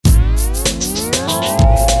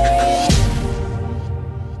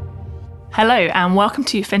Hello and welcome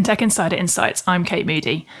to FinTech Insider Insights. I'm Kate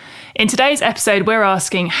Moody. In today's episode, we're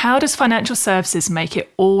asking, how does financial services make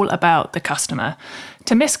it all about the customer?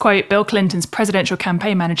 To misquote Bill Clinton's presidential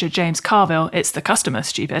campaign manager, James Carville, it's the customer,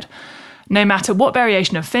 stupid. No matter what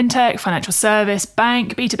variation of fintech, financial service,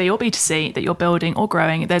 bank, B2B or B2C that you're building or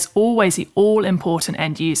growing, there's always the all-important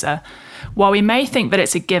end user. While we may think that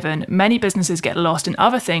it's a given, many businesses get lost in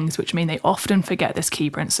other things, which mean they often forget this key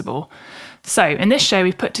principle. So in this show,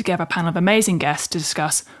 we've put together a panel of amazing guests to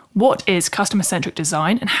discuss what is customer-centric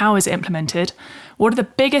design and how is it implemented, what are the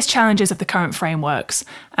biggest challenges of the current frameworks,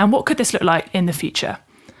 and what could this look like in the future.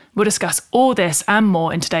 We'll discuss all this and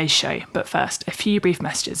more in today's show, but first, a few brief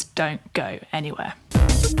messages. Don't go anywhere.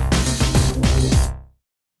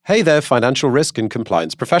 Hey there, financial risk and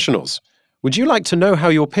compliance professionals. Would you like to know how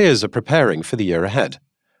your peers are preparing for the year ahead?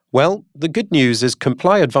 Well, the good news is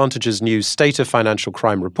Comply Advantage's new State of Financial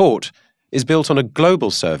Crime report is built on a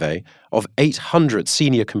global survey of 800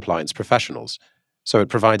 senior compliance professionals, so it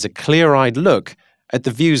provides a clear-eyed look at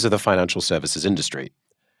the views of the financial services industry.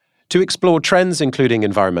 To explore trends including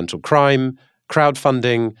environmental crime,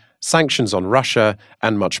 crowdfunding, sanctions on Russia,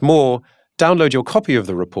 and much more, download your copy of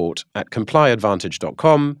the report at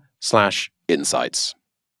complyadvantage.com/insights.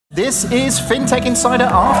 This is FinTech Insider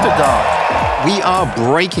After Dark. We are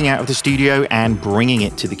breaking out of the studio and bringing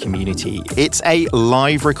it to the community. It's a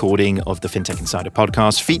live recording of the FinTech Insider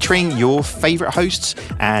podcast featuring your favorite hosts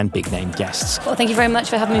and big-name guests. Well, thank you very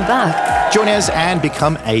much for having me back. Join us and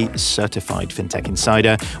become a certified FinTech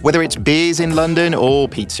Insider. Whether it's beers in London or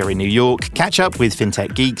pizza in New York, catch up with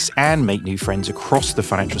FinTech geeks and make new friends across the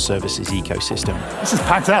financial services ecosystem. This is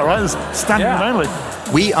packed out, right? This is standing room only.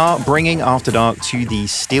 We are bringing After Dark to the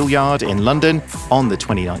Steelyard in London on the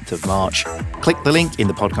 29th of March. Click the link in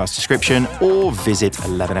the podcast description or visit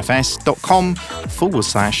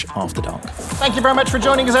 11fs.com/After Dark. Thank you very much for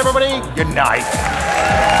joining us, everybody. Good night.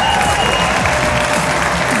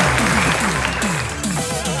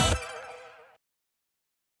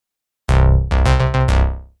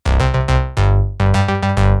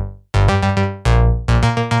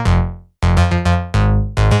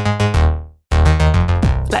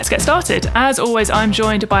 Let's get started. As always, I'm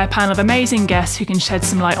joined by a panel of amazing guests who can shed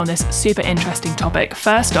some light on this super interesting topic.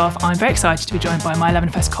 First off, I'm very excited to be joined by my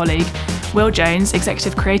 11FS colleague, Will Jones,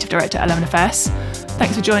 Executive Creative Director at 11FS.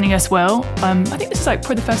 Thanks for joining us, Will. I think this is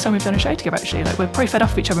probably the first time we've done a show together, actually. We're probably fed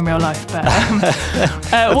off of each other in real life. But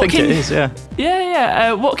I think it is, yeah.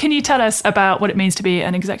 What can you tell us about what it means to be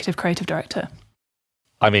an Executive Creative Director?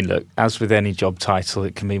 I mean, look, as with any job title,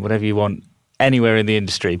 it can mean whatever you want anywhere in the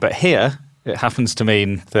industry. But here, it happens to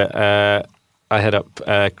mean that I head up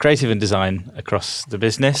creative and design across the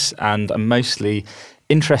business, and I'm mostly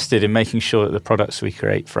interested in making sure that the products we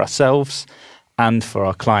create for ourselves and for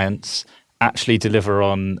our clients actually deliver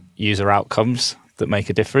on user outcomes that make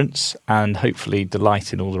a difference and hopefully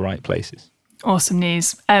delight in all the right places. Awesome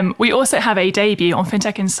news. We also have a debut on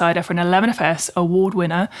FinTech Insider for an 11FS award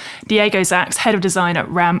winner, Diego Zacks, Head of Design at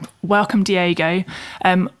Ramp. Welcome, Diego.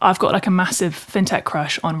 I've got a massive FinTech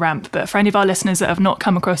crush on Ramp, but for any of our listeners that have not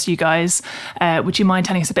come across you guys, would you mind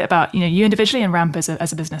telling us a bit about you individually and Ramp as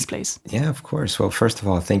a business, please? Yeah, of course. Well, first of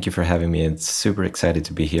all, thank you for having me. It's super excited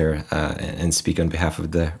to be here and speak on behalf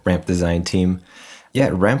of the Ramp design team.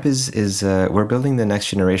 Yeah, Ramp is we're building the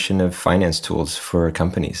next generation of finance tools for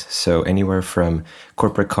companies. So anywhere from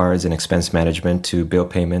corporate cards and expense management to bill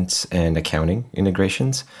payments and accounting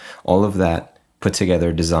integrations, all of that put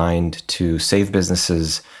together, designed to save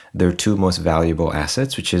businesses their two most valuable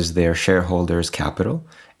assets, which is their shareholders' capital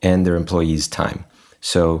and their employees' time.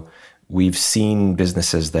 So we've seen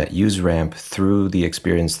businesses that use Ramp through the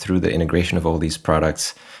experience, through the integration of all these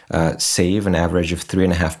products, save an average of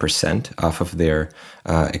 3.5% off of their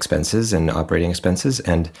expenses and operating expenses,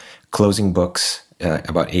 and closing books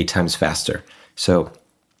about 8 times faster. So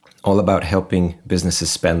all about helping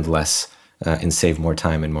businesses spend less and save more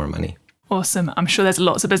time and more money. Awesome. I'm sure there's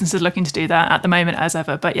lots of businesses looking to do that at the moment as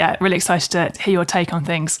ever. But yeah, really excited to hear your take on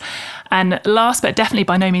things. And last but definitely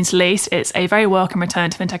by no means least, it's a very welcome return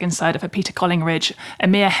to FinTech Insider for Peter Collingridge,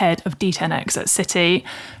 EMEA Head of D10X at Citi.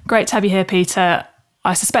 Great to have you here, Peter.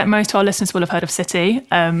 I suspect most of our listeners will have heard of Citi,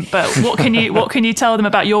 but what can you tell them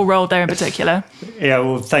about your role there in particular? Yeah,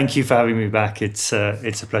 well, thank you for having me back. It's a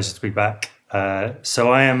pleasure to be back. So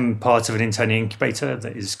I am part of an internal incubator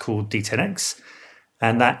that is called D10X.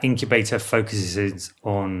 And that incubator focuses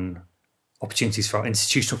on opportunities for our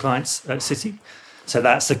institutional clients at Citi. So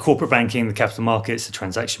that's the corporate banking, the capital markets, the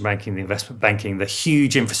transaction banking, the investment banking, the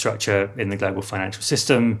huge infrastructure in the global financial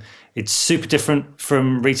system. It's super different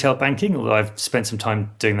from retail banking, although I've spent some time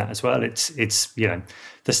doing that as well. It's the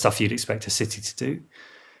stuff you'd expect a Citi to do.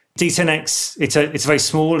 D10X, it's a very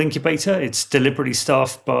small incubator. It's deliberately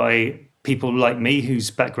staffed by people like me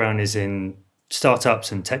whose background is in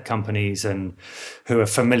startups and tech companies and who are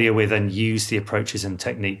familiar with and use the approaches and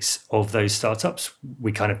techniques of those startups.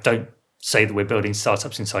 We kind of don't say that we're building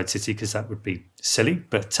startups inside City because that would be silly,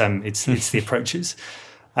 but it's the approaches.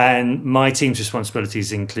 And my team's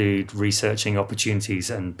responsibilities include researching opportunities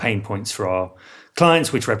and pain points for our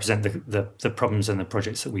clients, which represent the problems and the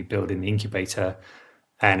projects that we build in the incubator.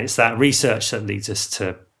 And it's that research that leads us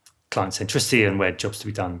to client centricity and where jobs to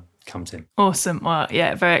be done comes in. Awesome. Well,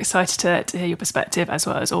 yeah, very excited to hear your perspective as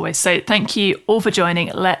well as always. So thank you all for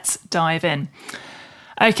joining. Let's dive in.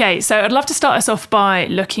 Okay, so I'd love to start us off by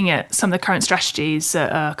looking at some of the current strategies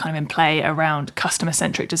that are kind of in play around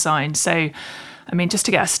customer-centric design. So, I mean, just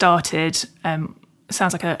to get us started,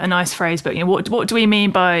 sounds like a nice phrase, but what do we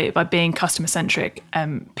mean by being customer-centric?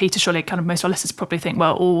 Peter, surely kind of most of our listeners probably think,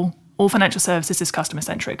 well, all financial services is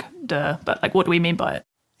customer-centric, duh. But like, what do we mean by it?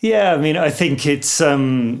 Yeah, I mean, I think it's,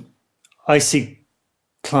 I see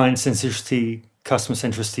client centricity, customer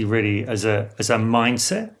centricity really as a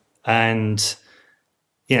mindset. And,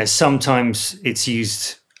 sometimes it's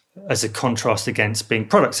used as a contrast against being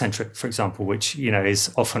product centric, for example, which,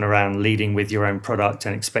 is often around leading with your own product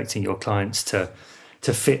and expecting your clients to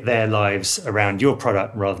fit their lives around your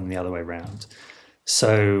product rather than the other way around.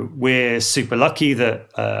 So we're super lucky that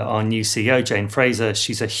our new CEO, Jane Fraser,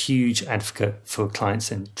 she's a huge advocate for client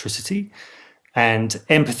centricity. And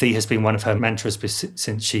empathy has been one of her mantras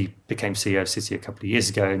since she became CEO of City a couple of years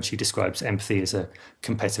ago. And she describes empathy as a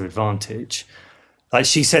competitive advantage. Like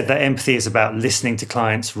she said that empathy is about listening to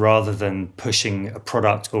clients rather than pushing a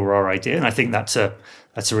product or our idea. And I think that's a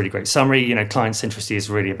really great summary. Client centricity is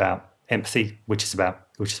really about empathy, which is about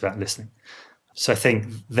listening. So I think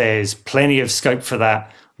there's plenty of scope for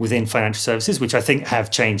that within financial services, which I think have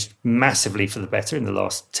changed massively for the better in the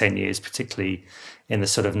last 10 years, particularly in the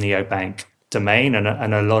sort of neobank domain.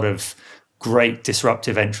 And a lot of great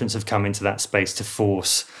disruptive entrants have come into that space to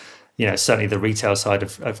force, certainly the retail side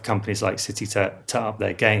of companies like City to up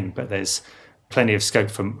their game. But there's plenty of scope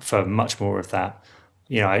for much more of that.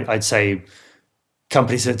 I'd say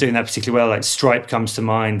companies that are doing that particularly well, like Stripe comes to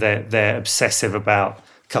mind. They're obsessive about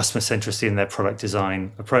customer centricity in their product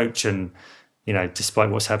design approach. And, despite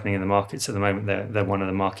what's happening in the markets at the moment, they're one of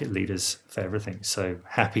the market leaders for everything. So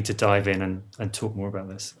happy to dive in and talk more about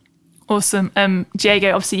this. Awesome.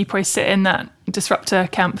 Diego, obviously you probably sit in that disruptor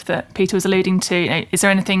camp that Peter was alluding to. Is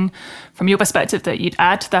there anything from your perspective that you'd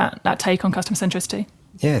add to that take on customer centricity?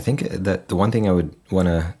 Yeah, I think that the one thing I would want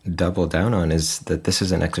to double down on is that this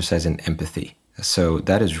is an exercise in empathy. So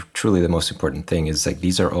that is truly the most important thing, is like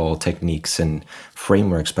these are all techniques and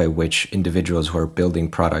frameworks by which individuals who are building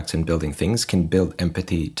products and building things can build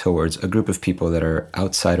empathy towards a group of people that are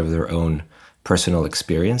outside of their own personal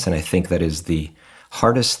experience. And I think that is the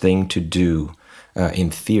hardest thing to do in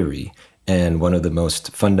theory, and one of the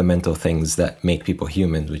most fundamental things that make people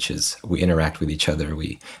human, which is we interact with each other,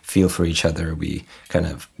 we feel for each other, we kind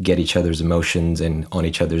of get each other's emotions and on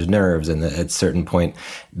each other's nerves. And at a certain point,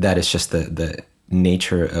 that is just the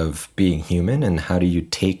nature of being human. And how do you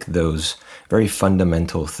take those very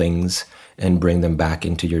fundamental things and bring them back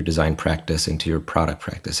into your design practice, into your product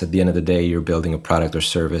practice? At the end of the day, you're building a product or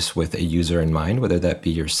service with a user in mind, whether that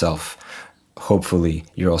be yourself. Hopefully,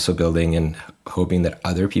 you're also building and hoping that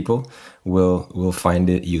other people will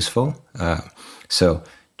find it useful. So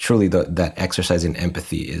truly, that exercise in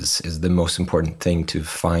empathy is the most important thing to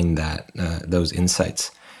find those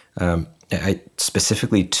insights. I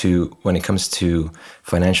specifically when it comes to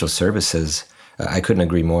financial services, I couldn't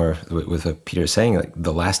agree more with what Peter is saying. Like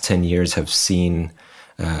the last 10 years have seen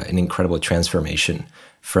an incredible transformation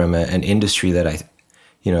from an industry that I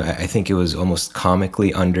think it was almost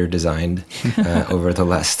comically under-designed over the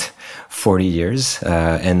last 40 years.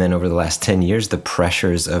 And then over the last 10 years, the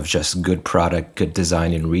pressures of just good product, good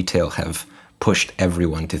design in retail have pushed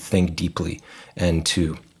everyone to think deeply and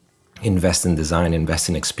to invest in design, invest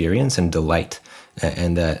in experience and delight,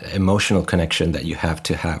 and that emotional connection that you have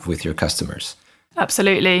to have with your customers.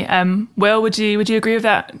 Absolutely. Will, would you agree with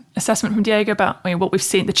that assessment from Diego about what we've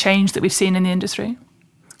seen, the change that we've seen in the industry?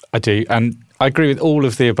 I do, and I agree with all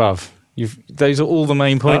of the above. Those are all the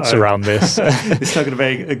main points around this. It's not going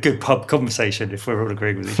to be a good pub conversation if we're all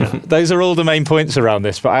agreeing with each other. Those are all the main points around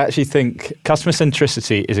this, but I actually think customer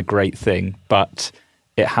centricity is a great thing, but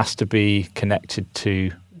it has to be connected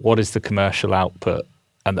to what is the commercial output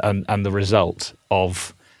and the result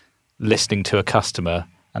of listening to a customer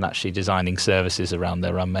and actually designing services around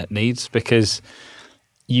their unmet needs, because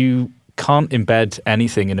you can't embed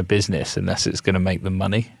anything in a business unless it's going to make them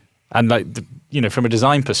money. And from a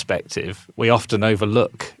design perspective, we often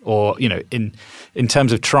overlook, or, in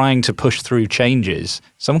terms of trying to push through changes,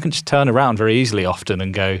 someone can just turn around very easily often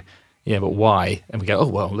and go, yeah, but why? And we go, oh,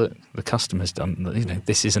 well, look, the customer's done,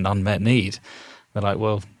 this is an unmet need. They're like,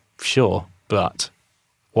 well, sure, but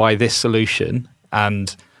why this solution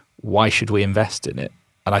and why should we invest in it?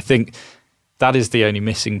 And I think that is the only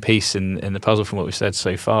missing piece in the puzzle from what we've said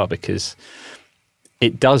so far, because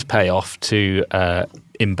it does pay off to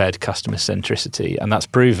embed customer centricity, and that's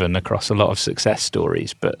proven across a lot of success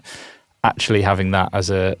stories. But actually having that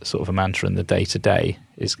as a sort of a mantra in the day-to-day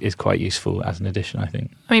is quite useful as an addition, I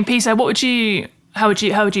think. I mean, Peter, how would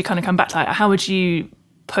you kind of come back to that? How would you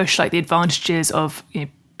push like the advantages of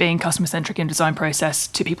being customer centric in design process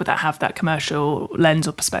to people that have that commercial lens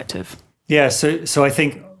or perspective? Yeah, so I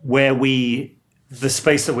think the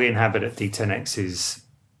space that we inhabit at D10X is,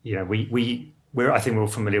 I think we're all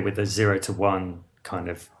familiar with the 0 to 1 kind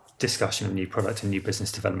of discussion of new product and new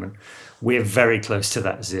business development. We're very close to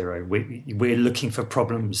that 0. We're looking for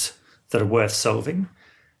problems that are worth solving,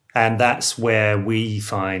 and that's where we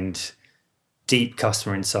find deep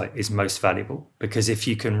customer insight is most valuable, because if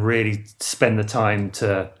you can really spend the time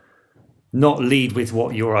to not lead with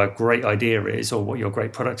what your great idea is or what your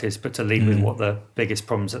great product is, but to lead with what the biggest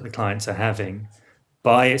problems that the clients are having,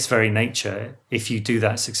 by its very nature, if you do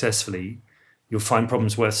that successfully, you'll find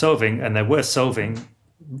problems worth solving, and they're worth solving,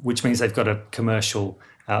 which means they've got a commercial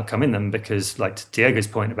outcome in them, because like to Diego's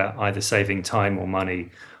point about either saving time or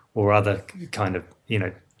money or other kind of,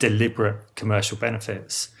 deliberate commercial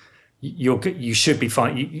benefits, you should be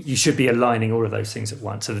fine. You should be aligning all of those things at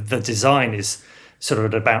once. So the design is sort of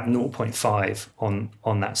at about 0.5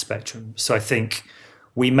 on that spectrum. So I think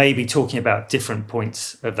we may be talking about different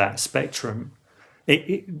points of that spectrum.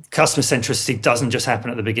 Customer centricity doesn't just happen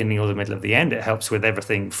at the beginning or the middle of the end. It helps with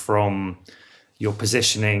everything from your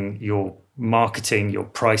positioning, your marketing, your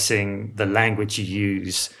pricing, the language you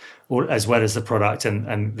use, or as well as the product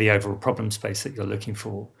and the overall problem space that you're looking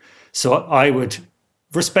for. So I would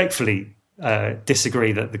respectfully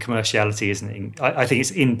disagree that the commerciality isn't. I think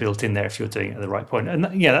it's inbuilt in there if you're doing it at the right point. And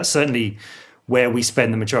that's certainly where we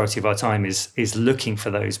spend the majority of our time is looking for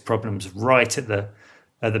those problems right at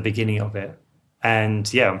the beginning of it. And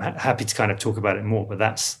I'm happy to kind of talk about it more. But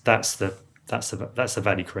that's the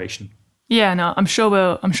value creation. Yeah, no, I'm sure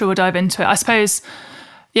we'll dive into it. I suppose.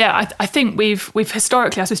 Yeah, I think we've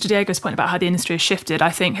historically, I suppose to Diego's point about how the industry has shifted,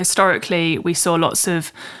 I think historically we saw lots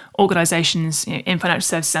of organisations in financial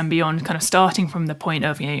services and beyond kind of starting from the point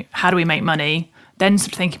of, how do we make money, then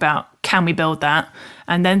sort of thinking about can we build that,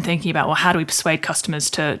 and then thinking about, well, how do we persuade customers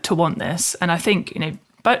to want this? And I think,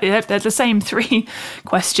 but they're the same three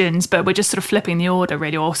questions, but we're just sort of flipping the order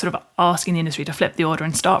really, or sort of asking the industry to flip the order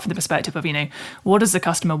and start from the perspective of, what does the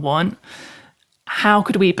customer want? How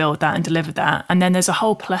could we build that and deliver that? And then there's a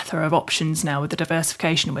whole plethora of options now with the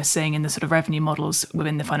diversification we're seeing in the sort of revenue models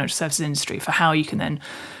within the financial services industry for how you can then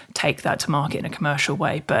take that to market in a commercial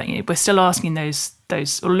way. But we're still asking those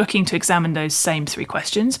or looking to examine those same three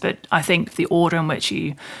questions. But I think the order in which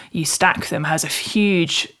you stack them has a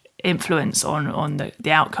huge influence on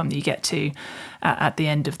the outcome that you get to at the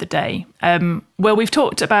end of the day. Well, we've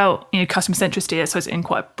talked about customer centricity, so it's in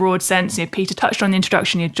quite a broad sense. Peter touched on the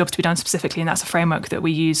introduction, jobs to be done specifically, and that's a framework that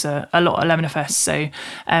we use a lot at 11FS. So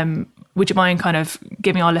would you mind kind of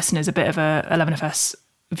giving our listeners a bit of a 11FS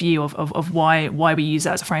view of why we use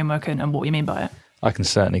that as a framework and what we mean by it? I can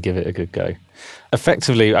certainly give it a good go.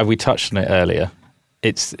 Effectively, we touched on it earlier,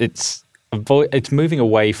 it's moving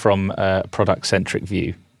away from a product-centric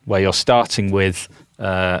view where you're starting with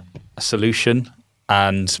a solution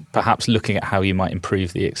and perhaps looking at how you might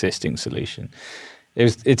improve the existing solution.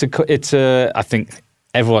 It's a I think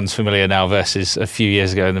everyone's familiar now versus a few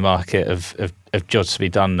years ago in the market of jobs to be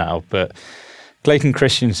done now. But Clayton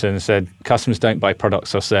Christensen said, customers don't buy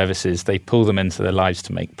products or services, they pull them into their lives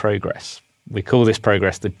to make progress. We call this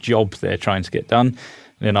progress the job they're trying to get done.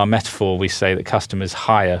 And in our metaphor, we say that customers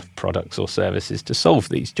hire products or services to solve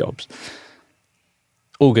these jobs.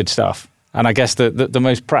 All good stuff. And I guess the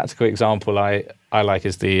most practical example I like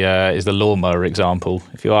is the lawnmower example.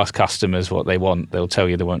 If you ask customers what they want, they'll tell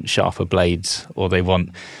you they want sharper blades, or they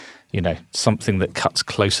want, something that cuts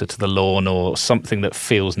closer to the lawn, or something that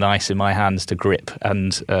feels nice in my hands to grip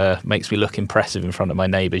and makes me look impressive in front of my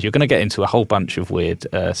neighbours. You're going to get into a whole bunch of weird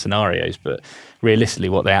scenarios, but realistically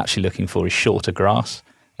what they're actually looking for is shorter grass.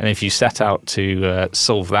 And if you set out to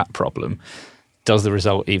solve that problem, does the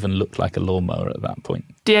result even look like a lawnmower at that point?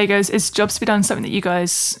 Diego, is jobs to be done something that you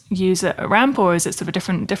guys use at Ramp, or is it sort of a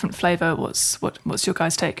different flavour? What's your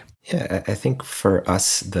guys' take? Yeah, I think for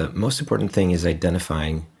us, the most important thing is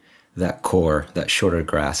identifying that core, that shorter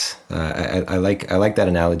grass. I like that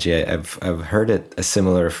analogy. I've heard it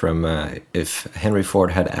similar from if Henry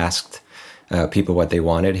Ford had asked people what they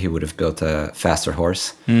wanted, he would have built a faster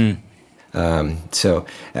horse. So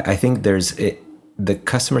I think the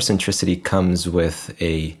customer centricity comes with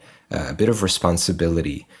a bit of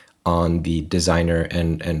responsibility on the designer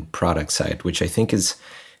and product side, which I think is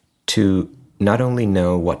to not only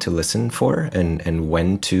know what to listen for and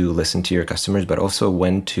when to listen to your customers, but also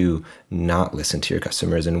when to not listen to your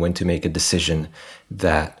customers and when to make a decision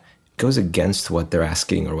that goes against what they're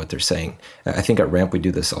asking or what they're saying. I think at Ramp we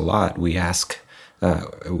do this a lot. We have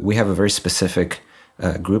a very specific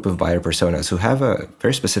group of buyer personas who have a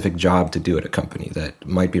very specific job to do at a company that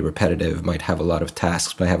might be repetitive, might have a lot of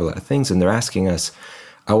tasks, might have a lot of things, and they're asking us,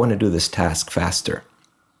 I want to do this task faster.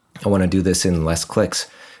 I want to do this in less clicks.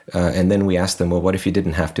 And then we ask them, well, what if you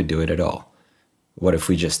didn't have to do it at all? What if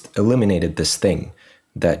we just eliminated this thing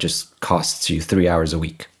that just costs you 3 hours a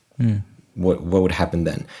week? What would happen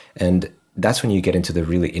then? And that's when you get into the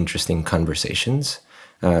really interesting conversations.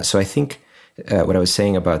 So I think what I was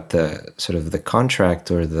saying about the sort of the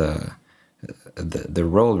contract or the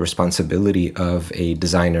role, responsibility of a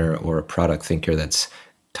designer or a product thinker that's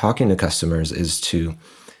talking to customers is to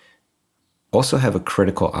also have a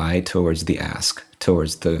critical eye towards the ask,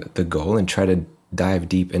 towards the goal, and try to dive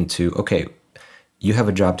deep into, okay, you have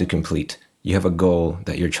a job to complete. You have a goal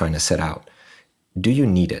that you're trying to set out. Do you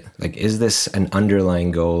need it? Like, is this an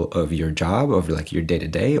underlying goal of your job, of like your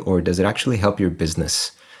day-to-day, or does it actually help your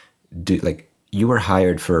business? You were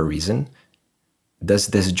hired for a reason. Does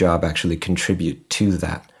this job actually contribute to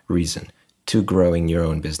that reason, to growing your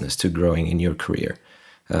own business, to growing in your career?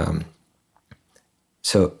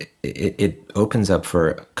 So it opens up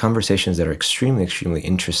for conversations that are extremely, extremely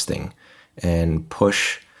interesting and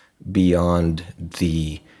push beyond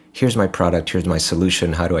here's my product, here's my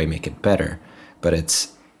solution, how do I make it better? But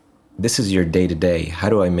this is your day-to-day. How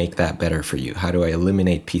do I make that better for you? How do I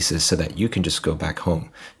eliminate pieces so that you can just go back home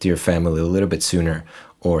to your family a little bit sooner,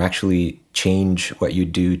 or actually change what you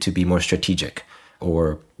do to be more strategic,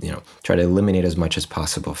 or try to eliminate as much as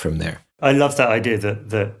possible from there. I love that idea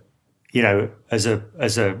that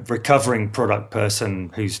as a recovering product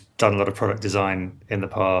person who's done a lot of product design in the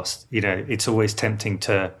past, it's always tempting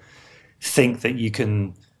to think that you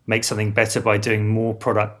can make something better by doing more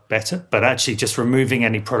product better, but actually just removing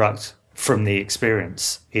any product from the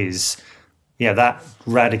experience is, that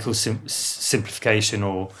radical simplification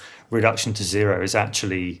or reduction to zero is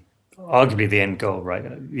actually arguably the end goal, right?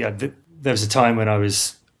 There was a time when I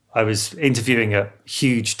was interviewing a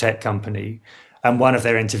huge tech company, and one of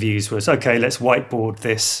their interviews was, okay, let's whiteboard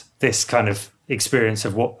this kind of experience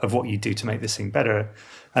of what you do to make this thing better.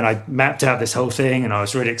 And I mapped out this whole thing, and I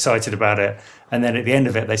was really excited about it. And then at the end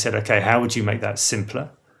of it, they said, okay, how would you make that simpler?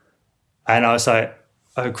 And I was like,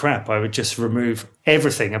 oh crap, I would just remove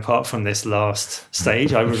everything apart from this last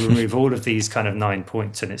stage. I would remove all of these kind of 9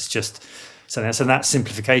 points, and it's just so that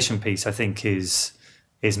simplification piece, I think, is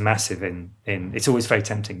massive. In it's always very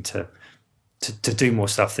tempting to do more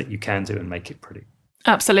stuff that you can do and make it pretty.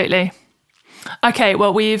 Absolutely. Okay,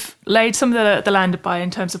 well, we've laid some of the land by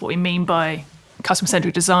in terms of what we mean by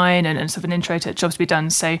customer-centric design and sort of an intro to jobs to be done.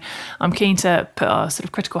 So I'm keen to put our sort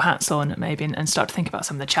of critical hats on maybe and start to think about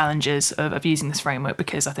some of the challenges of using this framework,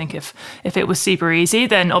 because I think if it was super easy,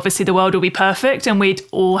 then obviously the world would be perfect and we'd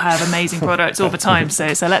all have amazing products all the time. So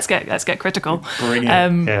let's get critical.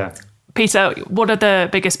 Brilliant. Yeah. Peter, what are the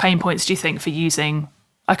biggest pain points, do you think, for using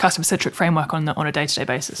a customer-centric framework on a day-to-day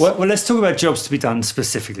basis? Well, let's talk about jobs to be done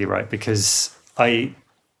specifically, right? Because I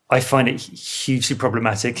find it hugely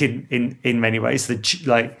problematic in many ways.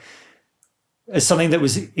 As something that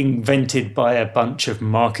was invented by a bunch of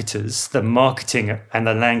marketers, the marketing and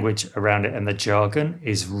the language around it and the jargon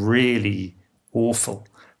is really awful.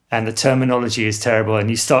 And the terminology is terrible. And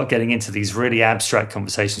you start getting into these really abstract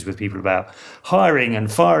conversations with people about hiring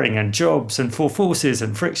and firing and jobs and forces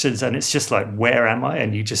and frictions. And it's just like, where am I?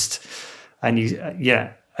 And and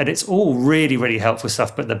it's all really, really helpful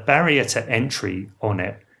stuff. But the barrier to entry on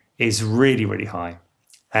it is really, really high.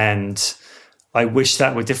 And I wish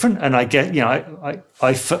that were different. And I get,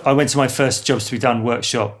 I went to my first Jobs to be Done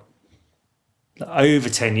workshop over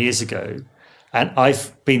 10 years ago. And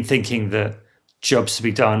I've been thinking that Jobs to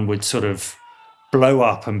be Done would sort of blow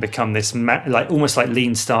up and become this almost like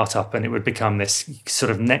lean startup, and it would become this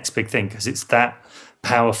sort of next big thing because it's that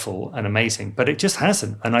powerful and amazing. But it just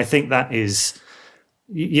hasn't. And I think that is,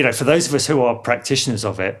 for those of us who are practitioners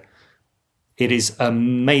of it, it is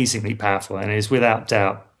amazingly powerful, and it is without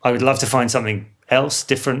doubt. I would love to find something else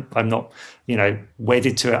different. I'm not,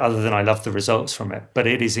 wedded to it other than I love the results from it. But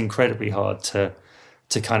it is incredibly hard to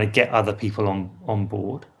to kind of get other people on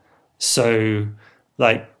board. So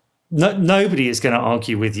like nobody is going to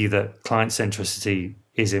argue with you that client centricity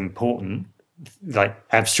is important, like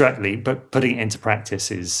abstractly, but putting it into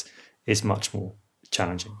practice is much more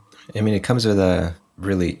challenging. I mean, it comes with a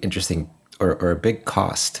really interesting or a big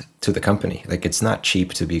cost to the company. Like, it's not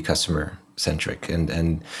cheap to be customer centric.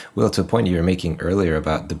 And Will, to a point you were making earlier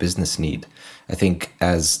about the business need, I think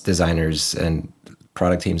as designers and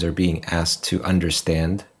product teams are being asked to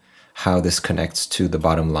understand how this connects to the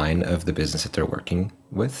bottom line of the business that they're working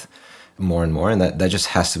with more and more. And that just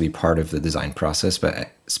has to be part of the design process.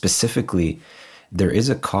 But specifically, there is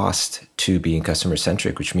a cost to being customer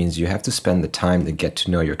centric, which means you have to spend the time to get to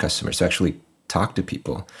know your customers, to actually talk to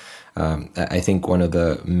people. I think one of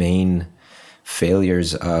the main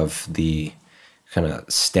failures of the kind of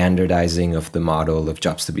standardizing of the model of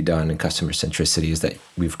jobs to be done and customer centricity is that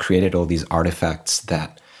we've created all these artifacts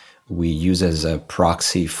that we use as a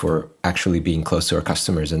proxy for actually being close to our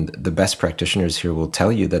customers. And the best practitioners here will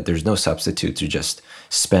tell you that there's no substitute to just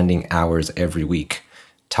spending hours every week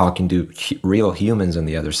talking to real humans on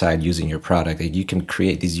the other side using your product. Like, you can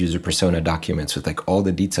create these user persona documents with like all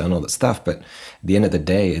the detail and all that stuff, but at the end of the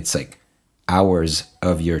day, it's like hours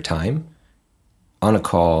of your time on a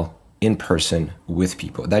call in person with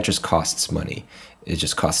people. That just costs money. It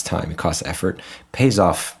just costs time. It costs effort. Pays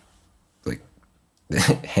off like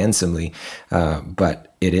handsomely,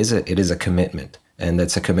 but it is a commitment, and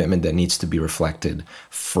that's a commitment that needs to be reflected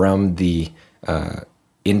from the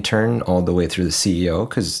intern all the way through the CEO,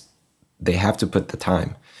 because they have to put the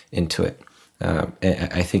time into it. And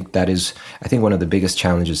I think one of the biggest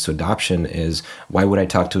challenges to adoption is, why would I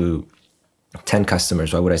talk to 10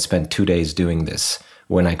 customers? Why would I spend 2 days doing this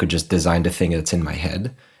when I could just design the thing that's in my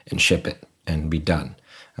head and ship it and be done?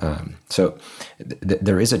 So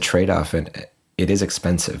there is a trade-off, and it is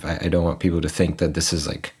expensive. I don't want people to think that this is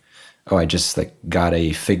like, oh, I just like got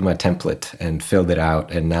a Figma template and filled it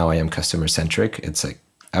out and now I am customer centric. It's like,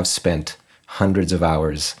 I've spent hundreds of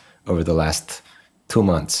hours over the last 2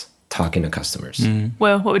 months talking to customers.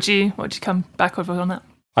 Well, what would you come back with on that?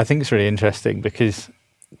 I think it's really interesting because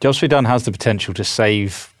Jobs to be Done has the potential to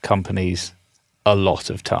save companies a lot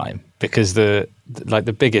of time, because the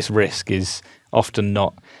biggest risk is often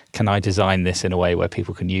not, can I design this in a way where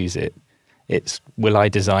people can use it? It's, will I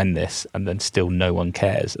design this and then still no one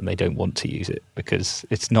cares and they don't want to use it because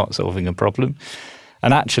it's not solving a problem?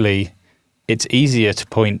 And actually, it's easier to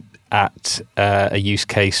point at a use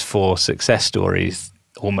case for success stories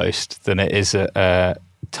almost than it is at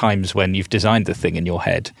times when you've designed the thing in your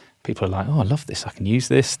head. People are like, oh, I love this, I can use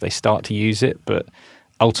this. They start to use it, but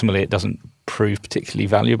ultimately it doesn't prove particularly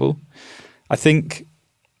valuable. I think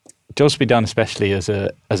Jobs to be Done, especially as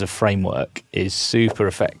a framework, is super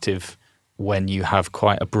effective when you have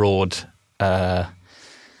quite a broad, I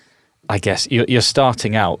guess, you're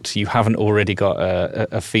starting out, you haven't already got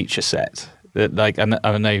a feature set. That, like, and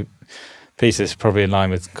I know, Peter, is probably in line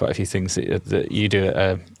with quite a few things that you do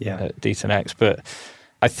at D10X, but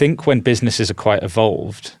I think when businesses are quite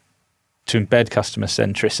evolved, to embed customer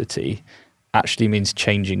centricity actually means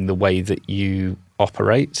changing the way that you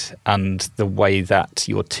operate and the way that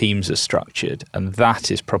your teams are structured. And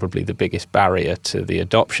that is probably the biggest barrier to the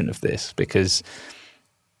adoption of this, because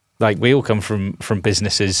like, we all come from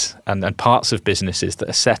businesses and parts of businesses that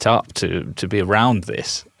are set up to be around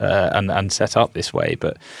this and set up this way.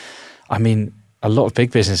 But I mean, a lot of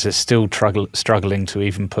big businesses are still struggling to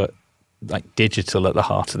even put like digital at the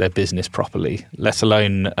heart of their business properly, let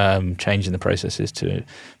alone changing the processes to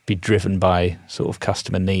be driven by sort of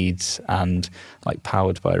customer needs and like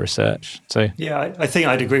powered by research. So yeah, I think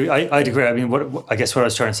I'd agree. I'd agree. I mean, I guess what I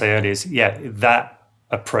was trying to say earlier is, that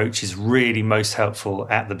approach is really most helpful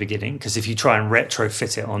at the beginning, because if you try and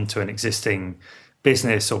retrofit it onto an existing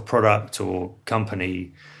business or product or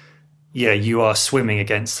company, you are swimming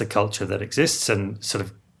against the culture that exists, and sort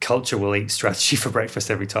of culture will eat strategy for breakfast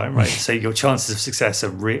every time, right? So your chances of success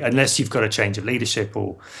are unless you've got a change of leadership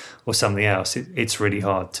or something else, it's really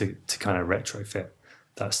hard to kind of retrofit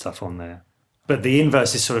that stuff on there. But the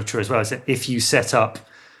inverse is sort of true as well, is that if you set up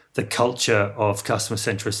the culture of customer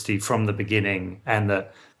centricity from the beginning, and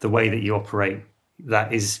the way that you operate,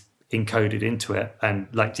 that is encoded into it. And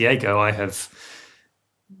like Diego, I have,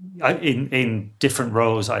 in different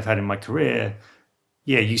roles I've had in my career,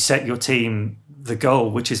 you set your team the goal,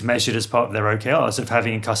 which is measured as part of their OKRs, of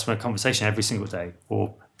having a customer conversation every single day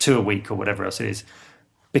or 2 a week or whatever else it is,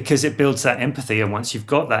 because it builds that empathy. And once you've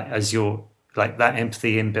got that as your, like, that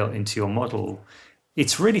empathy inbuilt into your model,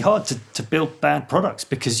 it's really hard to build bad products,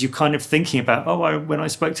 because you're kind of thinking about, when I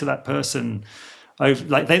spoke to that person,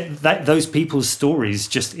 those people's stories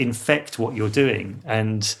just infect what you're doing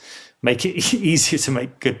and make it easier to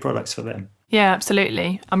make good products for them. Yeah,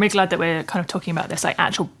 absolutely. I'm really glad that we're kind of talking about this like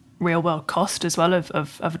actual real world cost as well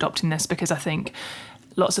of adopting this, because I think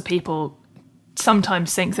lots of people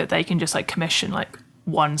sometimes think that they can just like commission like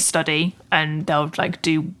one study and they'll like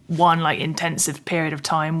do one like intensive period of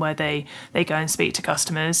time where they go and speak to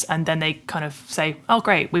customers, and then they kind of say, oh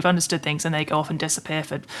great, we've understood things, and they go off and disappear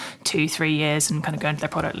for 2-3 years and kind of go into their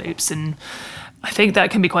product loops. And I think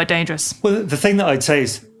that can be quite dangerous. Well, the thing that I'd say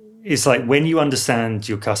is like when you understand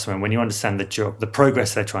your customer, when you understand the job, the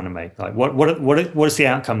progress they're trying to make, like what is the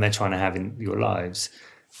outcome they're trying to have in your lives,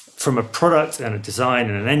 from a product and a design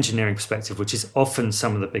and an engineering perspective, which is often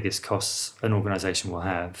some of the biggest costs an organization will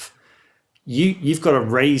have, you've got a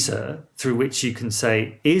razor through which you can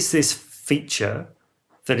say, is this feature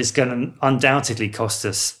that is going to undoubtedly cost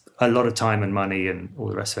us a lot of time and money and all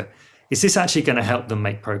the rest of it, is this actually going to help them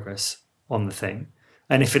make progress on the thing?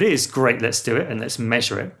 And if it is, great, let's do it and let's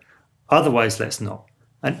measure it. Otherwise, let's not.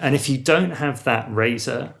 And if you don't have that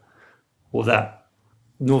razor or that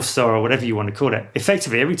North Star or whatever you want to call it,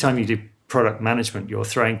 effectively every time you do product management, you're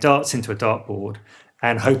throwing darts into a dartboard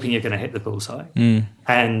and hoping you're going to hit the bullseye.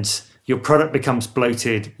 And your product becomes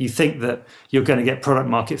bloated. You think that you're going to get product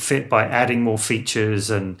market fit by adding more features,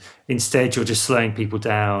 and instead you're just slowing people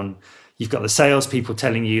down. You've got the salespeople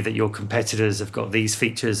telling you that your competitors have got these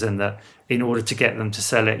features and that in order to get them to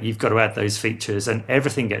sell it, you've got to add those features, and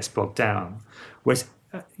everything gets bogged down. Whereas,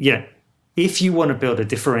 if you want to build a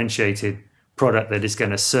differentiated product that is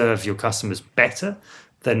going to serve your customers better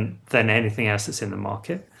than anything else that's in the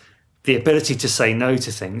market, the ability to say no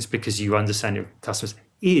to things because you understand your customers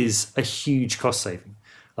is a huge cost saving.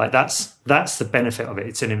 Like that's the benefit of it.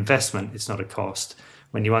 It's an investment. It's not a cost.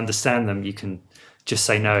 When you understand them, you can just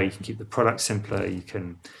say no. You can keep the product simpler. You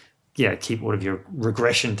can keep all of your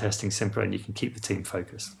regression testing simpler, and you can keep the team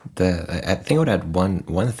focused. I think I would add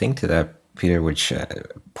one thing to that, Peter, which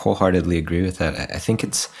wholeheartedly agree with that. I think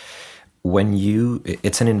it's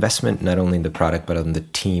an investment not only in the product but on the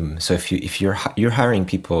team. So if you're hiring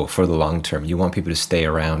people for the long term, you want people to stay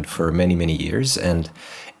around for many, many years, and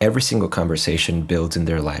every single conversation builds in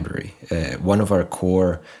their library. One of our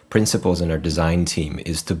core principles in our design team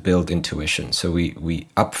is to build intuition. So we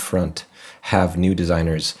upfront have new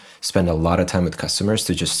designers spend a lot of time with customers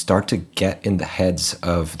to just start to get in the heads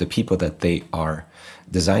of the people that they are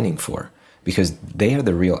designing for, because they are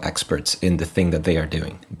the real experts in the thing that they are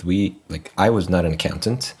doing. I was not an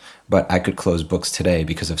accountant, but I could close books today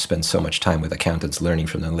because I've spent so much time with accountants, learning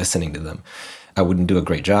from them, listening to them. I wouldn't do a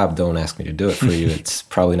great job. Don't ask me to do it for you. It's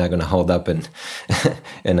probably not going to hold up in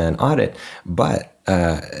an audit. But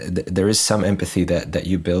there is some empathy that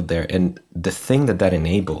you build there. And the thing that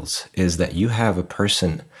enables is that you have a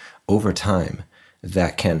person over time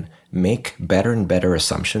that can make better and better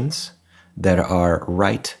assumptions that are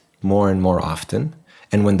right more and more often.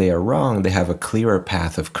 And when they are wrong, they have a clearer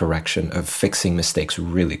path of correction, of fixing mistakes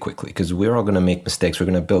really quickly, because we're all going to make mistakes. We're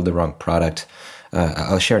going to build the wrong product.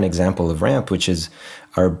 I'll share an example of Ramp, which is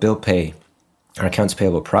our bill pay, our accounts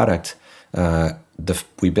payable product.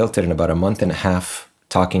 We built it in about a month and a half,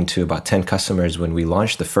 talking to about 10 customers. When we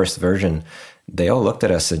launched the first version, they all looked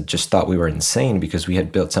at us and just thought we were insane because we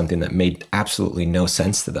had built something that made absolutely no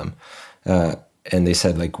sense to them. And they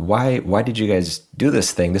said, like, why did you guys do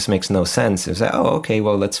this thing? This makes no sense. It was like, oh, okay,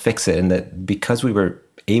 well, let's fix it. And that because we were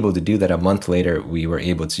able to do that a month later, we were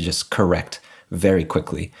able to just correct very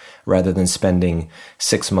quickly, rather than spending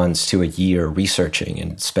 6 months to a year researching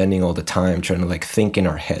and spending all the time trying to think in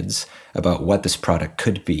our heads about what this product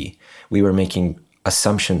could be. We were making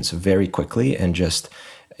assumptions very quickly and just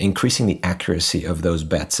increasing the accuracy of those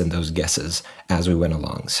bets and those guesses as we went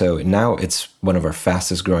along. So now it's one of our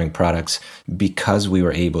fastest growing products because we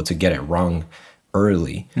were able to get it wrong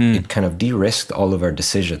early. It kind of de-risked all of our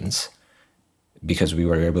decisions because we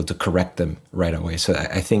were able to correct them right away. So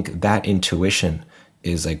I think that intuition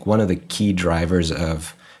is one of the key drivers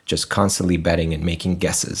of just constantly betting and making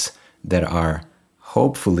guesses that are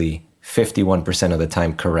hopefully 51% of the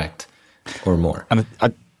time correct or more. And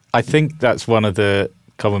I think that's one of the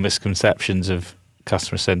common misconceptions of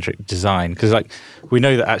customer-centric design, because we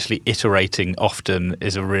know that actually iterating often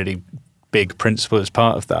is a really big principle as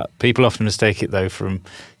part of that. People often mistake it though from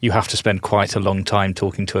you have to spend quite a long time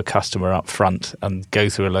talking to a customer up front and go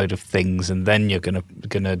through a load of things and then you're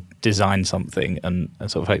gonna design something and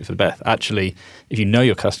sort of hope for the best. Actually, if you know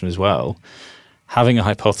your customers well, having a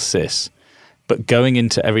hypothesis, but going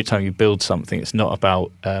into every time you build something, it's not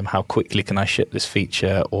about how quickly can I ship this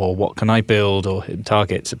feature or what can I build or hit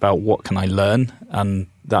targets. It's about what can I learn, and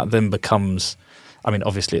that then becomes I mean,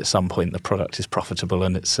 obviously at some point the product is profitable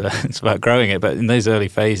and it's about growing it. But in those early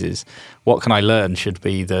phases, what can I learn should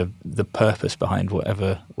be the purpose behind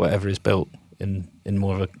whatever is built in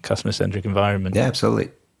more of a customer-centric environment. Yeah,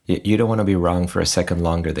 absolutely. You don't want to be wrong for a second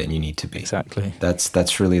longer than you need to be. Exactly.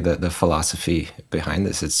 That's really the philosophy behind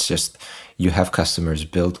this. It's just you have customers,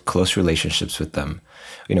 build close relationships with them.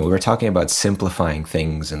 We were talking about simplifying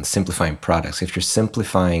things and simplifying products. If you're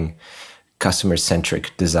simplifying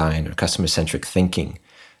customer-centric design or customer-centric thinking,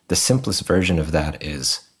 the simplest version of that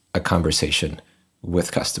is a conversation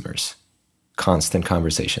with customers. Constant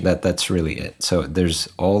conversation. That's really it. So there's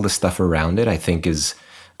all the stuff around it, I think, is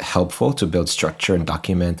helpful to build structure and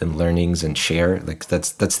document and learnings and share. Like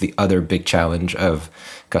that's the other big challenge of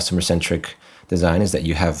customer-centric design, is that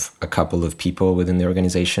you have a couple of people within the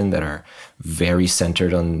organization that are very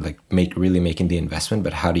centered on really making the investment,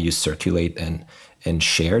 but how do you circulate and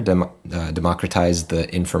share, democratize the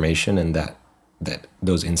information and that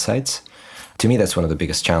those insights? To me, that's one of the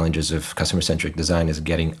biggest challenges of customer-centric design, is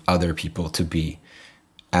getting other people to be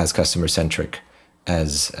as customer-centric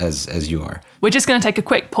as you are. We're just going to take a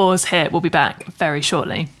quick pause here. We'll be back very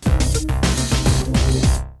shortly.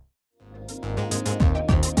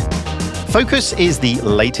 Focus is the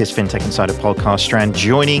latest FinTech Insider podcast strand,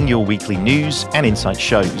 joining your weekly news and insight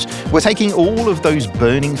shows. We're taking all of those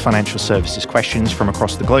burning financial services questions from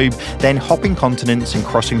across the globe, then hopping continents and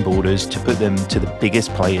crossing borders to put them to the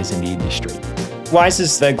biggest players in the industry. Wise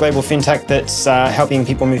is the global fintech that's helping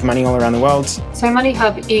people move money all around the world. So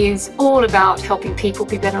MoneyHub is all about helping people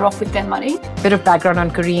be better off with their money. Bit of background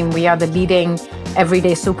on Careem. We are the leading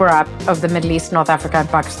everyday super app of the Middle East, North Africa and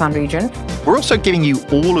Pakistan region. We're also giving you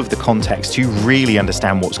all of the context to really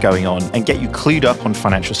understand what's going on and get you clued up on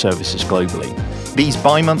financial services globally. These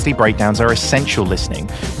bi-monthly breakdowns are essential listening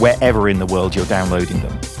wherever in the world you're downloading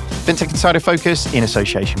them. FinTech Insider Focus, in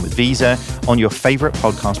association with Visa, on your favorite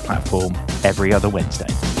podcast platform every other Wednesday.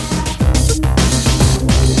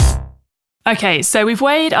 Okay, so we've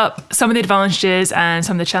weighed up some of the advantages and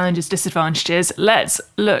some of the challenges, disadvantages. Let's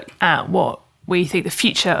look at what we think the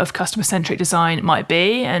future of customer-centric design might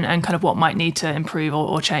be and kind of what might need to improve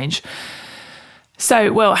or change.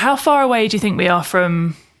 So, Will, how far away do you think we are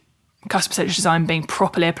from customer-centric design being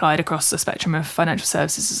properly applied across the spectrum of financial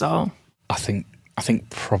services as a whole? I think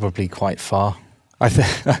probably quite far.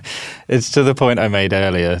 It's to the point I made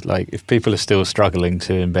earlier. Like, if people are still struggling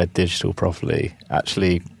to embed digital properly,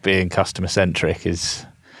 actually being customer centric is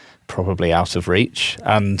probably out of reach.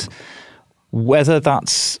 And whether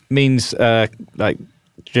that means like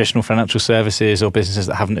traditional financial services or businesses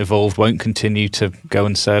that haven't evolved won't continue to go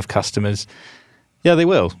and serve customers, yeah, they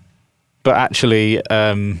will. But actually,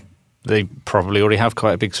 they probably already have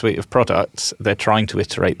quite a big suite of products. They're trying to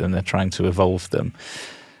iterate them. They're trying to evolve them.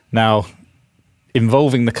 Now,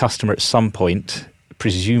 involving the customer at some point,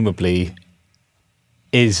 presumably,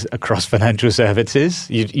 is across financial services.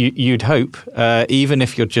 You'd hope, even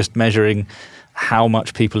if you're just measuring how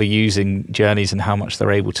much people are using journeys and how much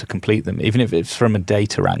they're able to complete them, even if it's from a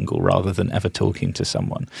data angle rather than ever talking to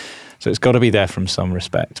someone. So it's got to be there from some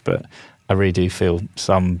respect, but I really do feel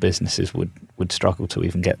some businesses would struggle to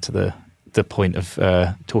even get to the point of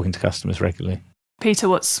talking to customers regularly. Peter,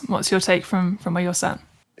 what's your take from where you're sat?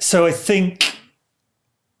 So I think,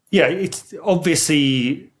 yeah, it's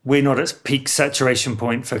obviously we're not at peak saturation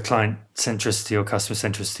point for client centricity or customer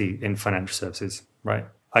centricity in financial services, right?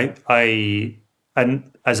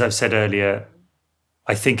 And as I've said earlier,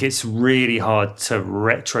 I think it's really hard to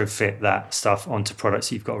retrofit that stuff onto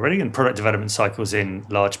products you've got already. And product development cycles in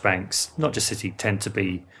large banks, not just Citi, tend to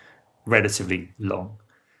be relatively long.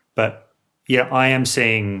 But yeah, I am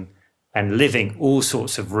seeing and living all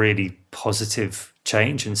sorts of really positive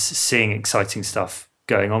change and seeing exciting stuff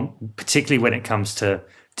going on, particularly when it comes to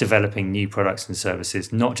developing new products and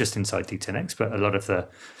services, not just inside D10X, but a lot of the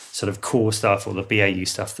sort of core stuff or the BAU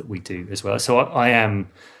stuff that we do as well. So I am,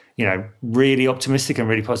 really optimistic and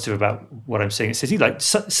really positive about what I'm seeing at Citi. Like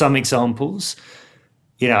some examples,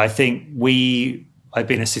 I think I've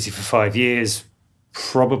been at Citi for 5 years,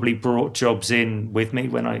 probably brought jobs in with me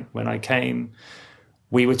when I came.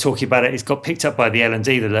 We were talking about it. It's got picked up by the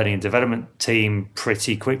L&D, the Learning and Development team,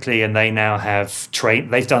 pretty quickly, and they now have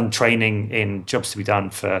they've done training in jobs to be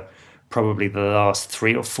done for probably the last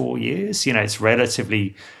 3 or 4 years. It's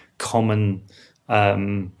relatively common.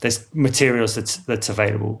 There's materials that's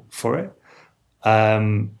available for it.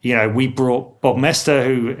 We brought Bob Mester,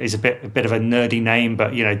 who is a bit of a nerdy name,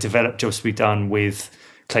 but developed jobs to be done with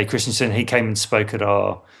Clay Christensen. He came and spoke at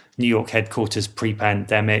our New York headquarters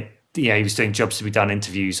pre-pandemic. He was doing jobs to be done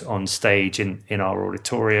interviews on stage in our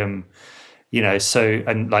auditorium. So,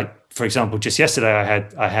 and like, for example, just yesterday,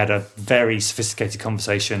 I had a very sophisticated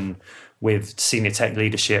conversation with senior tech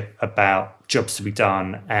leadership about jobs to be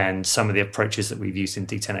done and some of the approaches that we've used in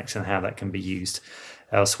D10X and how that can be used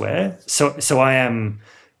elsewhere. So I am,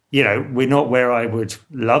 we're not where I would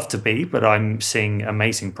love to be, but I'm seeing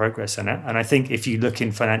amazing progress in it. And I think if you look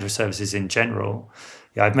in financial services in general,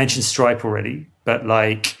 I've mentioned Stripe already, but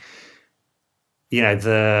like,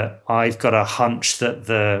 I've got a hunch that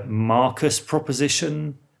the Marcus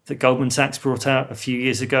proposition that Goldman Sachs brought out a few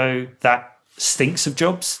years ago, that stinks of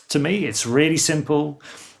jobs to me. It's really simple.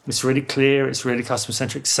 It's really clear. It's really customer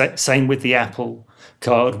centric. Same with the Apple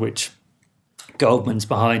card, which Goldman's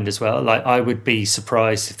behind as well. Like, I would be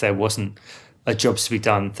surprised if there wasn't a jobs to be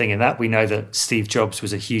done thing in that. We know that Steve Jobs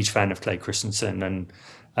was a huge fan of Clay Christensen,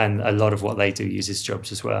 and a lot of what they do uses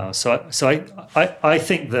jobs as well. So I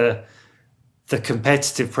think the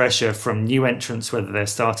competitive pressure from new entrants, whether they're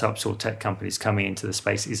startups or tech companies coming into the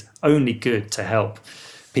space, is only good to help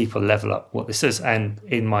people level up what this is. And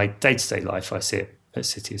in my day-to-day life, I see it at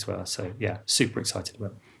Citi as well. So yeah, super excited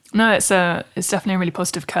about it. No, it's definitely a really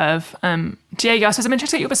positive curve. Diego, I suppose I'm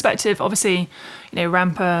interested in your perspective. Obviously,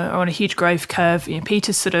 Ramp are on a huge growth curve.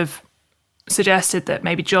 Peter's sort of suggested that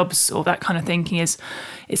maybe jobs or that kind of thinking is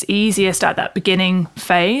easiest at that beginning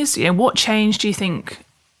phase. What change do you think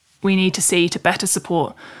we need to see to better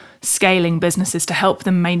support scaling businesses to help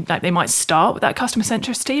them they might start with that customer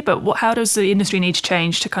centricity, but how does the industry need to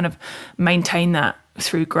change to kind of maintain that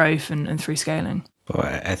through growth and through scaling? Well,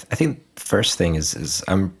 I think the first thing is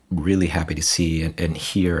I'm really happy to see and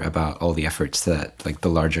hear about all the efforts that like the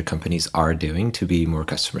larger companies are doing to be more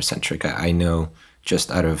customer centric. I know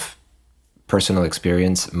just out of personal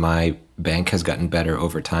experience, my bank has gotten better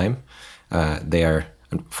over time. They are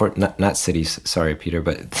for not cities, sorry, Peter,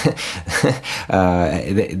 but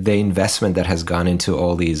the investment that has gone into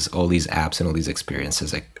all these apps and all these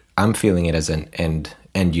experiences, like, I'm feeling it as an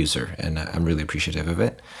end user, and I'm really appreciative of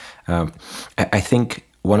it. I think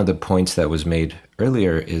one of the points that was made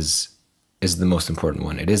earlier is the most important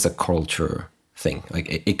one. It is a culture thing.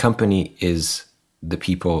 Like, a company is the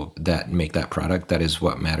people that make that product. That is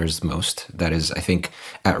what matters most. That is, I think,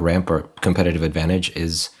 at Ramp, our competitive advantage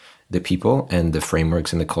is the people and the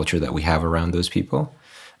frameworks and the culture that we have around those people.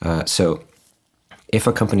 So if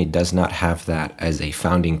a company does not have that as a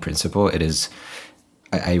founding principle,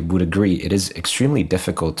 I would agree, it is extremely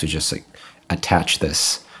difficult to just like attach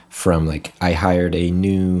this from like, I hired a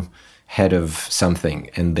new head of something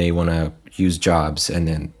and they want to use jobs and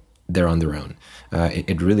then they're on their own.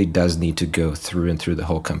 It really does need to go through and through the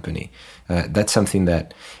whole company. That's something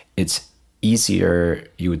that it's easier,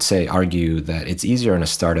 you would argue that it's easier in a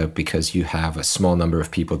startup because you have a small number of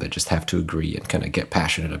people that just have to agree and kind of get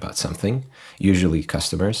passionate about something, usually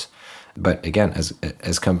customers. But again,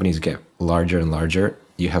 as companies get larger and larger,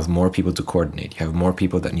 you have more people to coordinate. You have more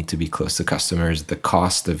people that need to be close to customers. The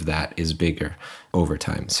cost of that is bigger over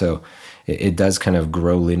time. So it does kind of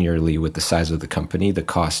grow linearly with the size of the company, the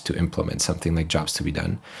cost to implement something like jobs to be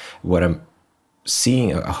done. What I'm seeing,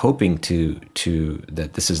 hoping to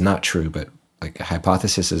that this is not true, but like a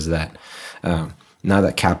hypothesis is that now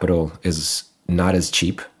that capital is not as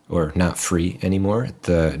cheap or not free anymore,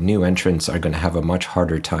 the new entrants are going to have a much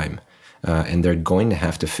harder time, and they're going to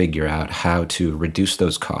have to figure out how to reduce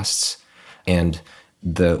those costs. And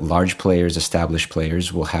the large players, established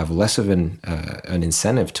players, will have less of an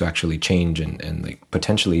incentive to actually change and like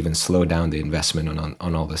potentially even slow down the investment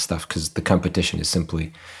on all this stuff, because the competition is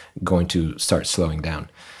simply going to start slowing down.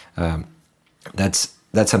 That's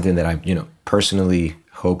something that I personally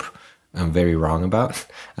hope I'm very wrong about,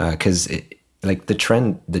 because like the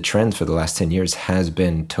trend for the last 10 years has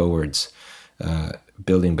been towards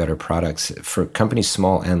building better products for companies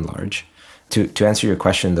small and large. To answer your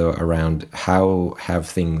question though around how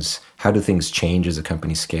do things change as a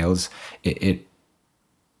company scales, it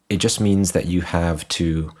just means that you have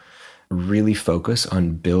to really focus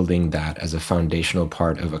on building that as a foundational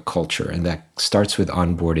part of a culture, and that starts with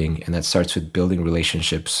onboarding, and that starts with building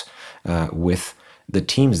relationships with the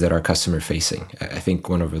teams that are customer facing. I think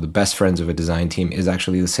one of the best friends of a design team is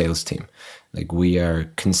actually the sales team. Like, we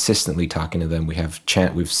are consistently talking to them.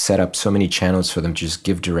 We've set up so many channels for them to just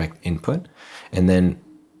give direct input, and then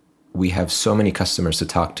we have so many customers to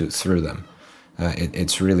talk to through them.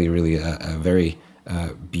 It's really, really a very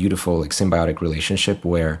beautiful, like, symbiotic relationship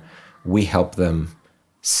where we help them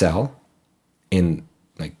sell in,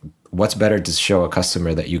 like, what's better to show a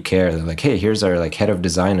customer that you care. They're like, hey, here's our like head of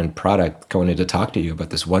design and product going in to talk to you about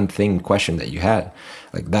this one question that you had.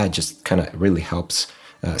 Like, that just kind of really helps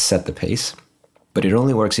set the pace. But it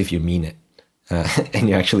only works if you mean it and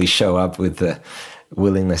you actually show up with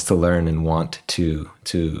willingness to learn and want to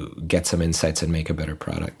get some insights and make a better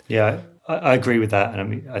product. Yeah, I agree with that. And I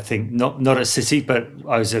mean, I think not at City, but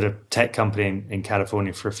I was at a tech company in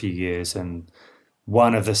California for a few years, and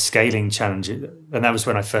one of the scaling challenges, and that was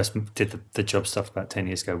when I first did the job stuff about 10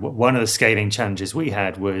 years ago. One of the scaling challenges we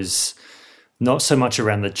had was not so much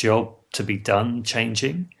around the job to be done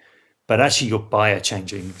changing, but actually your buyer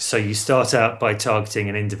changing. So you start out by targeting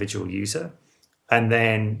an individual user, and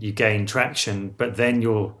then you gain traction, but then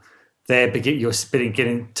you're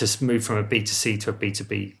beginning to move from a B2C to a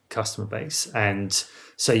B2B customer base. And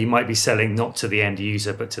so you might be selling not to the end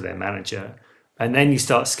user, but to their manager. And then you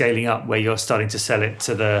start scaling up where you're starting to sell it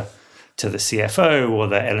to the CFO or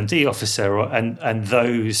the L&D officer, and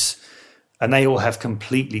they all have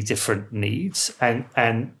completely different needs,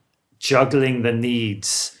 and juggling the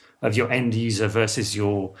needs of your end user versus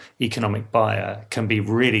your economic buyer can be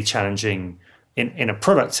really challenging in a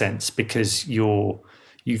product sense, because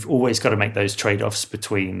you've always got to make those trade-offs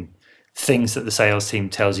between things that the sales team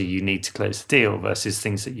tells you need to close the deal versus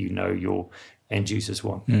things that your end users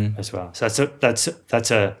want as well. So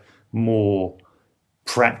that's a more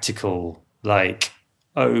practical, like,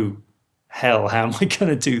 oh hell, how am I going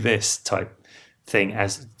to do this type thing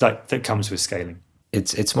that comes with scaling.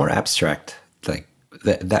 It's more abstract. Like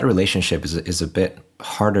that relationship is a bit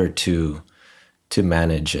harder to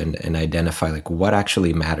manage and identify, like, what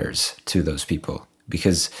actually matters to those people,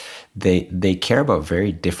 because they care about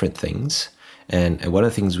very different things. And one of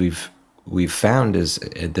the things we've found is,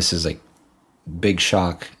 this is like big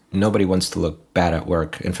shock, nobody wants to look bad at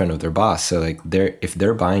work in front of their boss. So like if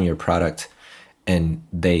they're buying your product and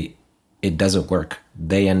it doesn't work,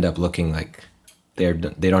 they end up looking like they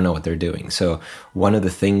don't know what they're doing. So one of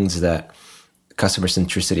the things that customer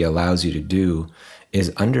centricity allows you to do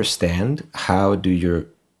is understand, how do your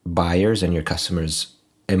buyers and your customers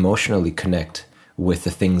emotionally connect with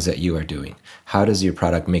the things that you are doing? How does your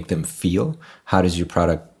product make them feel? How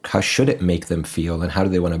should it make them feel? And how do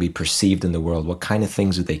they want to be perceived in the world? What kind of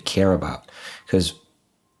things do they care about? Because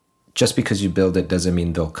just because you build it doesn't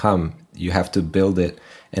mean they'll come. You have to build it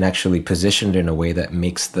and actually position it in a way that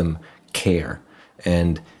makes them care.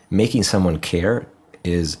 And making someone care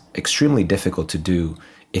is extremely difficult to do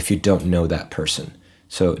if you don't know that person.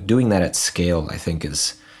 So doing that at scale, I think,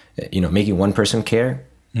 is, making one person care,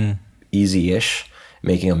 easy-ish.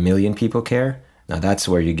 Making 1 million people care, now that's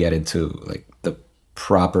where you get into like the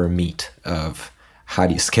proper meat of how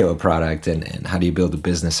do you scale a product and how do you build a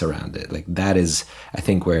business around it. Like that is, I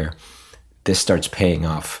think, where this starts paying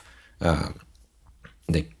off. That's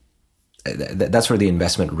where the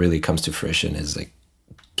investment really comes to fruition, is like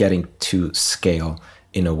getting to scale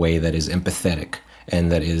in a way that is empathetic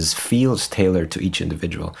and that feels tailored to each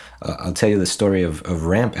individual. I'll tell you the story of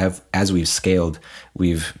Ramp. As we've scaled,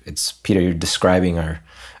 it's Peter, you're describing our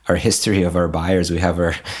history of our buyers. We have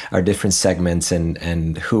our different segments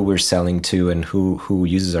and who we're selling to and who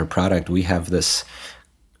uses our product. We have this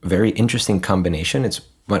very interesting combination. It's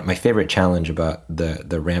my favorite challenge about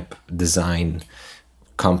the Ramp design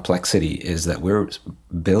complexity is that we're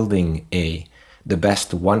building the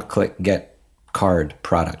best one-click get card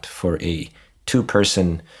product for a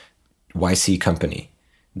 2-person YC company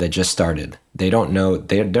that just started. They don't know,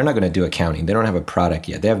 they're not going to do accounting. They don't have a product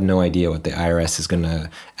yet. They have no idea what the IRS is going to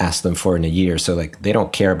ask them for in a year. So like they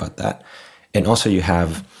don't care about that. And also you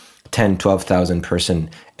have 10, 12,000 person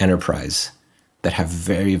enterprise that have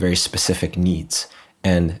very, very specific needs.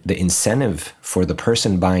 And the incentive for the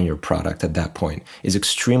person buying your product at that point is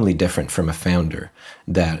extremely different from a founder,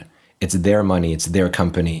 that it's their money, it's their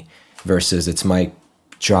company, versus it's my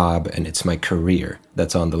job and it's my career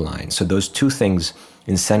that's on the line. So those two things,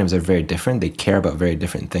 incentives, are very different. They care about very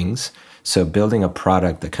different things. So building a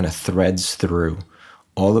product that kind of threads through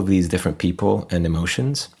all of these different people and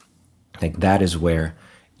emotions, like that is where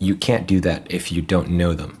you can't do that if you don't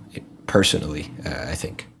know them personally, I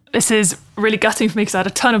think. This is really gutting for me because I had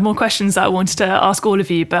a ton of more questions that I wanted to ask all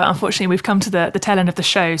of you, but unfortunately we've come to the tail end of the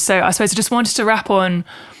show. So I suppose I just wanted to wrap on,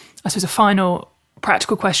 a final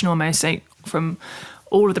practical question almost, like, from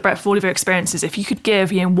all of the breadth of all of your experiences. If you could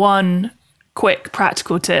give one quick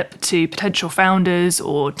practical tip to potential founders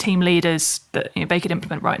or team leaders that they could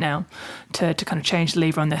implement right now to kind of change the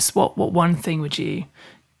lever on this, what one thing would you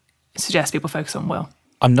suggest people focus on? Will?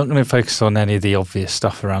 I'm not going to focus on any of the obvious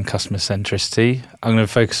stuff around customer centricity. I'm going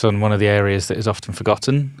to focus on one of the areas that is often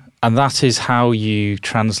forgotten, and that is how you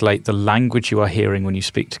translate the language you are hearing when you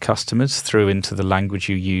speak to customers through into the language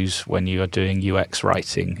you use when you are doing UX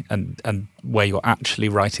writing and where you're actually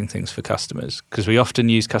writing things for customers. Because we often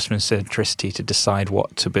use customer centricity to decide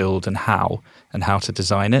what to build and how to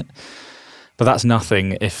design it. But that's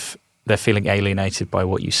nothing if they're feeling alienated by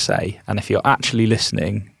what you say. And if you're actually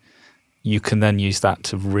listening, you can then use that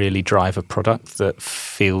to really drive a product that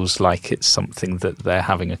feels like it's something that they're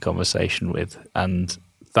having a conversation with. And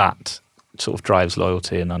that sort of drives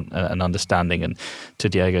loyalty and understanding. And to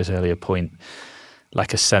Diego's earlier point,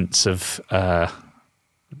 like a sense of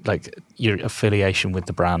like your affiliation with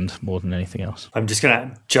the brand more than anything else. I'm just going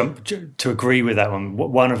to jump to agree with that one.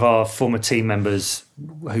 One of our former team members,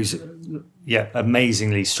 who's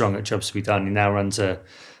amazingly strong at jobs to be done, he now runs a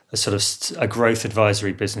sort of a growth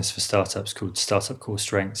advisory business for startups called Startup Core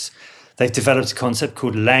Strengths. They've developed a concept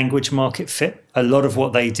called language market fit. A lot of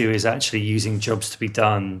what they do is actually using jobs to be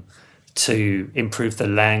done to improve the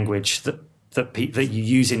language that you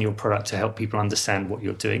use in your product to help people understand what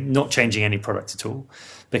you're doing, not changing any product at all,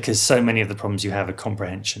 because so many of the problems you have are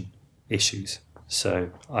comprehension issues. So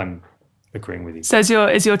I'm agreeing with you. So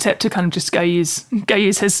is your tip to kind of just go use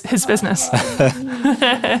his business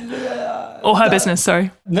or her business?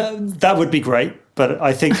 Sorry. No, that would be great, but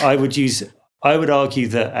I think I would argue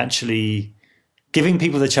that actually giving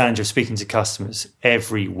people the challenge of speaking to customers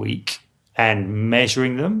every week and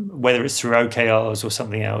measuring them, whether it's through OKRs or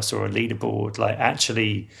something else or a leaderboard, like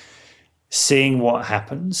actually seeing what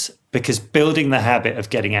happens, because building the habit of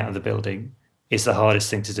getting out of the building is the hardest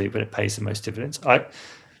thing to do, but it pays the most dividends.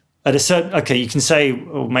 You can say,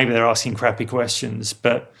 well, maybe they're asking crappy questions,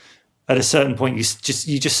 but at a certain point, you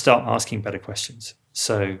just start asking better questions.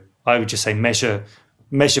 So I would just say measure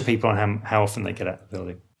people on how often they get out of the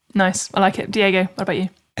building. Nice. I like it. Diego, what about you?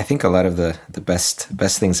 I think a lot of the best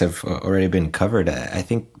things have already been covered. I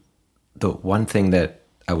think the one thing that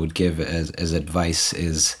I would give as advice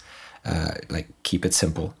is like keep it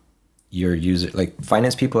simple. Your user, like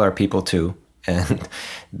finance people are people too, and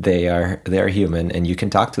they are human, and you can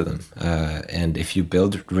talk to them. And if you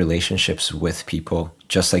build relationships with people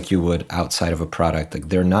just like you would outside of a product, like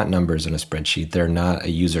they're not numbers on a spreadsheet, they're not a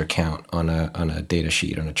user count on a data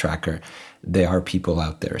sheet, on a tracker. They are people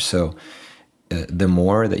out there. So the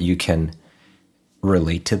more that you can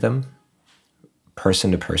relate to them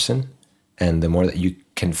person to person, and the more that you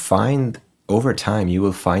can find over time, you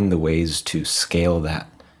will find the ways to scale that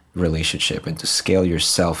relationship and to scale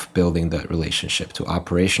yourself building that relationship, to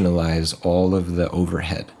operationalize all of the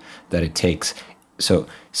overhead that it takes. So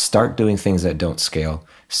start doing things that don't scale.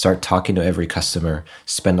 Start talking to every customer.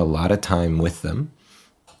 Spend a lot of time with them.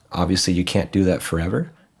 Obviously, you can't do that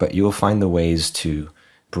forever, but you will find the ways to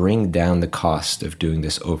bring down the cost of doing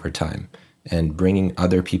this over time and bringing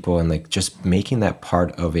other people and like just making that part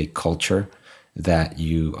of a culture that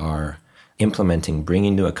you are implementing,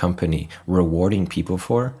 bringing to a company, rewarding people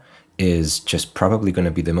for, is just probably going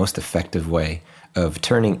to be the most effective way of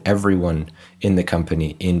turning everyone in the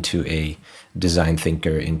company into a design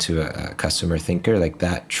thinker, into a customer thinker. Like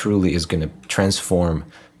that truly is going to transform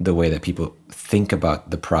the way that people think about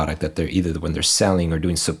the product that they're either when they're selling or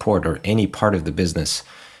doing support or any part of the business.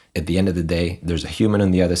 At the end of the day, there's a human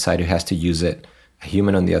on the other side who has to use it, a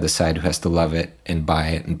human on the other side who has to love it and buy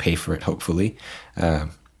it and pay for it, hopefully.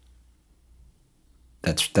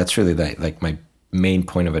 That's really like my main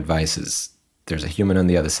point of advice is there's a human on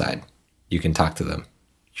the other side. You can talk to them.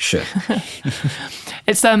 You should.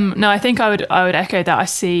 It's no, I think I would echo that. I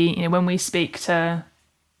see, when we speak to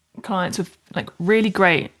clients with like really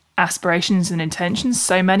great aspirations and intentions,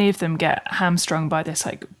 so many of them get hamstrung by this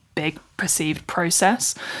like big perceived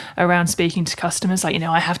process around speaking to customers. Like,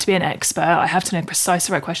 I have to be an expert. I have to know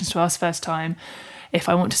precisely the right questions to ask first time. If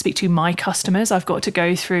I want to speak to my customers, I've got to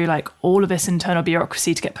go through like all of this internal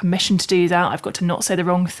bureaucracy to get permission to do that. I've got to not say the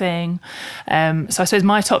wrong thing. So I suppose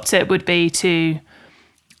my top tip would be to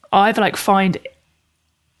either like find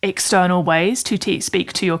external ways to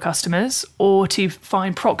speak to your customers or to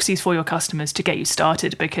find proxies for your customers to get you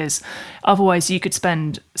started, because otherwise you could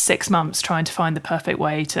spend 6 months trying to find the perfect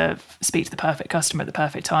way to speak to the perfect customer at the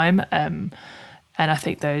perfect time. And I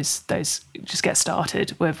think those just get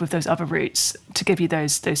started with those other routes to give you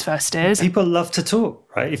those first steers. People love to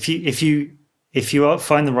talk, right? If you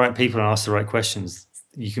find the right people and ask the right questions,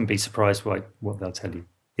 you can be surprised by what they'll tell you.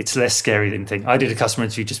 It's less scary than you think. I did a customer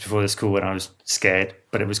interview just before this call when I was scared,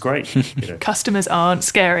 but it was great. Customers aren't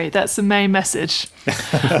scary. That's the main message.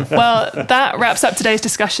 Well, that wraps up today's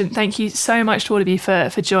discussion. Thank you so much to all of you for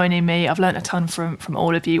joining me. I've learned a ton from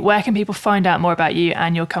all of you. Where can people find out more about you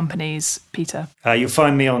and your companies, Peter? You'll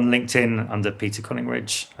find me on LinkedIn under Peter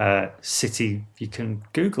Collingridge. City, you can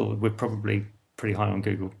Google. We're probably pretty high on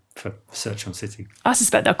Google for search on City. I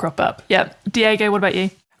suspect they'll crop up. Yeah. Diego, what about you?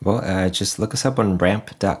 Well, just look us up on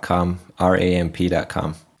ramp.com,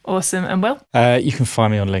 ramp.com. Awesome. And Will? You can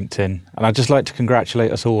find me on LinkedIn. And I'd just like to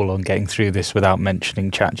congratulate us all on getting through this without mentioning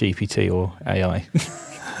ChatGPT or AI.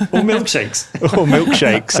 Or milkshakes. Or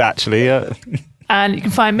milkshakes, actually. Yeah. And you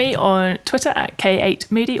can find me on Twitter at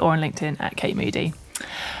K8Moody or on LinkedIn at Kate Moody.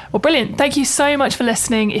 Well, brilliant. Thank you so much for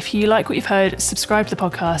listening. If you like what you've heard, subscribe to the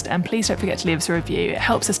podcast and please don't forget to leave us a review. It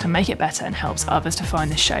helps us to make it better and helps others to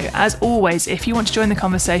find the show. As always, if you want to join the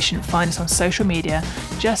conversation, find us on social media.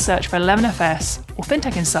 Just search for 11FS or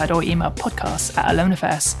FinTech Insider or email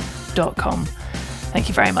podcasts@11fs.com. Thank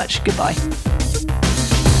you very much. Goodbye.